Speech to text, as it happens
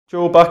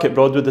Joe, back at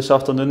Broadwood this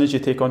afternoon as you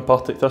take on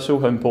Partick Thistle,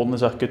 how important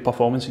is a good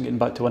performance in getting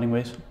back to winning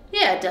ways?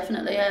 Yeah,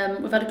 definitely.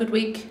 We've had a good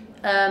week.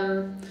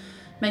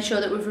 Made sure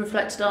that we've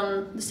reflected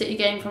on the City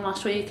game from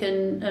last week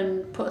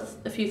and put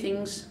a few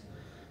things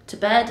to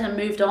bed and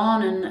moved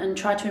on and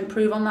tried to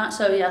improve on that.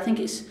 So yeah, I think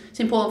it's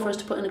important for us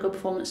to put in a good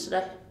performance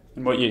today.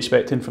 And what are you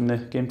expecting from the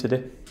game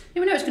today?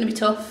 Yeah, we know it's going to be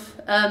tough.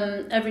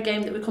 Every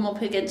game that we come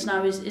up against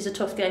now is a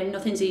tough game.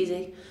 Nothing's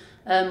easy.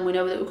 We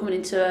know that we're coming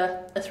into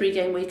a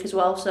 3-game week as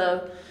well.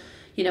 So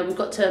you know, we've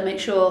got to make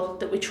sure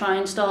that we try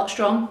and start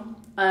strong.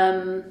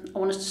 I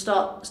want us to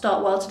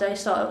start well today,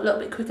 start a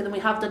little bit quicker than we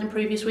have done in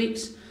previous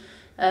weeks.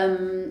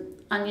 And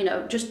you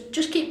know,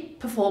 just keep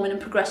performing and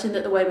progressing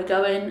the way we're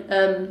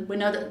going. We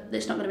know that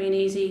it's not going to be an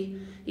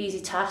easy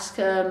task.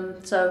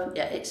 So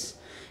yeah, it's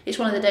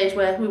one of the days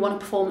where we want a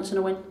performance and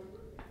a win.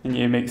 And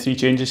you make 3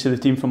 changes to the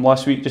team from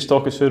last week. Just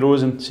talk us through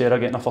Rose and Sarah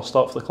getting a first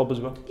start for the club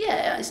as well.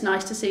 Yeah, it's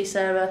nice to see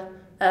Sarah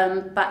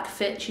back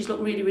fit. She's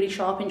looked really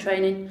sharp in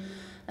training.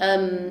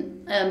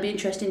 Be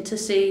interesting to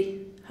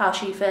see how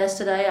she fares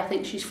today. I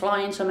think she's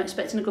flying, so I'm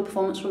expecting a good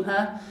performance from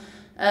her.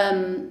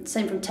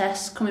 Same from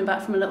Tess, coming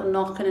back from a little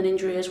knock and an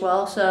injury as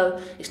well. So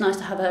it's nice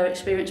to have her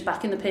experience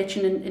back in the pitch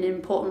in an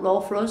important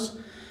role for us.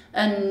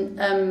 And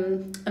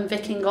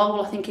Vic in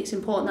goal, I think it's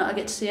important that I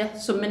get to see her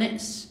some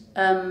minutes.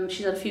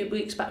 She's had a few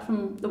weeks back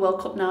from the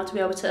World Cup now to be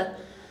able to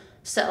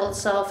settle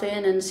herself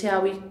in and see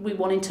how we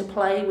wanted to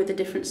play with a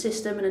different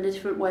system and a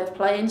different way of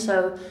playing.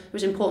 So it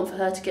was important for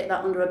her to get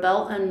that under her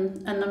belt,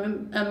 and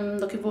I'm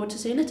looking forward to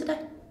seeing her today.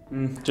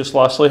 Just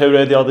lastly, how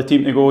ready are the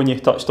team to go? And you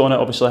touched on it,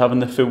 obviously having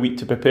the full week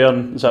to prepare,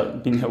 and has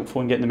that been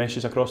helpful in getting the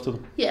message across to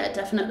them? Yeah,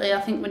 definitely.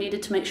 I think we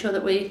needed to make sure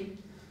that we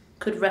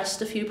could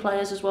rest a few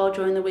players as well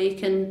during the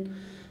week and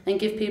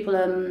give people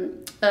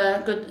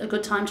a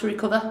good time to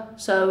recover.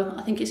 So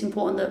I think it's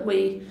important that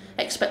we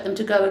expect them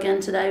to go again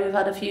today. We've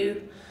had a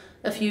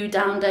few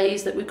down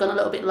days that we've gone a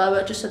little bit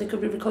lower just so they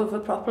could recover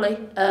properly.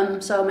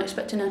 So I'm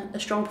expecting a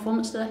strong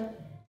performance today.